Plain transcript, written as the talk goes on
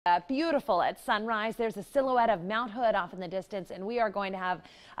Beautiful at sunrise. There's a silhouette of Mount Hood off in the distance, and we are going to have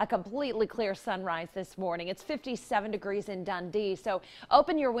a completely clear sunrise this morning. It's 57 degrees in Dundee, so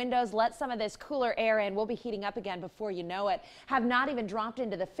open your windows, let some of this cooler air in. We'll be heating up again before you know it. Have not even dropped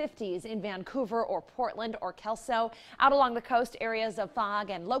into the 50s in Vancouver or Portland or Kelso. Out along the coast, areas of fog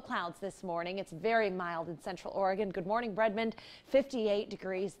and low clouds this morning. It's very mild in Central Oregon. Good morning, Redmond. 58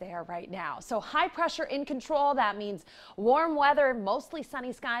 degrees there right now. So high pressure in control. That means warm weather, mostly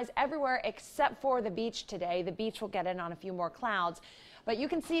sunny skies everywhere except for the beach today. The beach will get in on a few more clouds. But you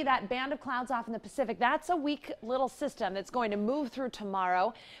can see that band of clouds off in the Pacific. That's a weak little system that's going to move through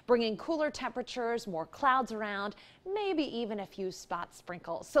tomorrow, bringing cooler temperatures, more clouds around, maybe even a few spot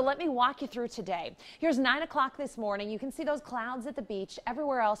sprinkles. So let me walk you through today. Here's 9 o'clock this morning. You can see those clouds at the beach.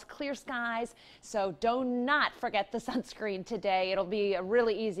 Everywhere else, clear skies. So do not forget the sunscreen today. It'll be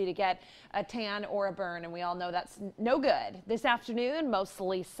really easy to get a tan or a burn, and we all know that's no good. This afternoon,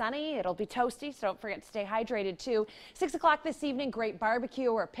 mostly sunny. It'll be toasty, so don't forget to stay hydrated too. 6 o'clock this evening, great barbecue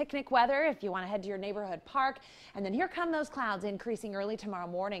or picnic weather if you want to head to your neighborhood park. And then here come those clouds increasing early tomorrow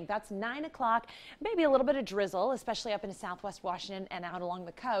morning. That's 9 o'clock, maybe a little bit of drizzle, especially up into southwest Washington and out along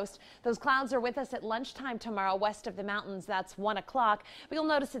the coast. Those clouds are with us at lunchtime tomorrow west of the mountains. That's 1 o'clock. But you'll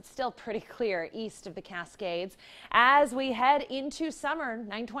notice it's still pretty clear east of the Cascades. As we head into summer,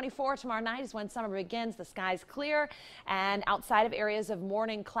 9:24 tomorrow night is when summer begins. The sky's clear, and outside of areas of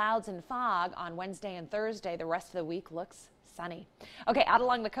morning clouds and fog on Wednesday and Thursday, the rest of the week looks sunny. Okay, out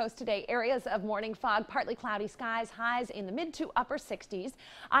along the coast today, areas of morning fog, partly cloudy skies, highs in the mid to upper 60s.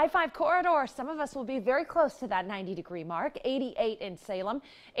 I-5 corridor, some of us will be very close to that 90-degree mark. 88 in Salem,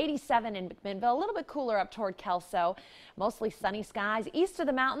 87 in McMinnville, a little bit cooler up toward Kelso. Mostly sunny skies east of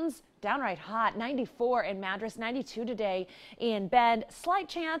the mountains. Downright hot, 94 in Madras, 92 today in Bend. Slight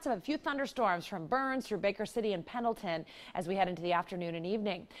chance of a few thunderstorms from Burns through Baker City and Pendleton as we head into the afternoon and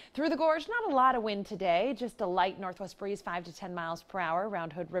evening. Through the gorge, not a lot of wind today, just a light northwest breeze, 5 to 10 miles per hour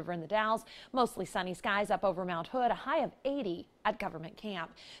around Hood River and the Dalles. Mostly sunny skies up over Mount Hood, a high of 80 at Government Camp.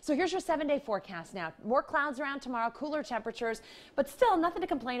 So here's your 7-day forecast now. More clouds around tomorrow, cooler temperatures, but still nothing to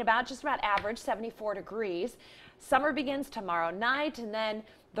complain about, just about average, 74 degrees. Summer begins tomorrow night, and then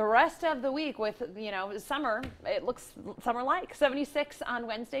the rest of the week with, summer, it looks summer-like. 76 on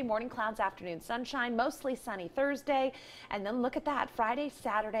Wednesday, morning clouds, afternoon sunshine, mostly sunny Thursday. And then look at that, Friday,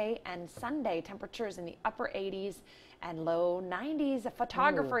 Saturday, and Sunday, temperatures in the upper 80s and low 90s. A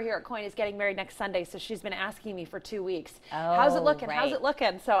photographer here at KOIN is getting married next Sunday, so she's been asking me for 2 weeks. Oh, how's it looking? right. How's it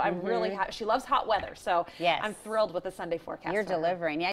looking? So I'm really happy. She loves hot weather, so yes. I'm thrilled with the Sunday forecast. You're delivering. Yeah.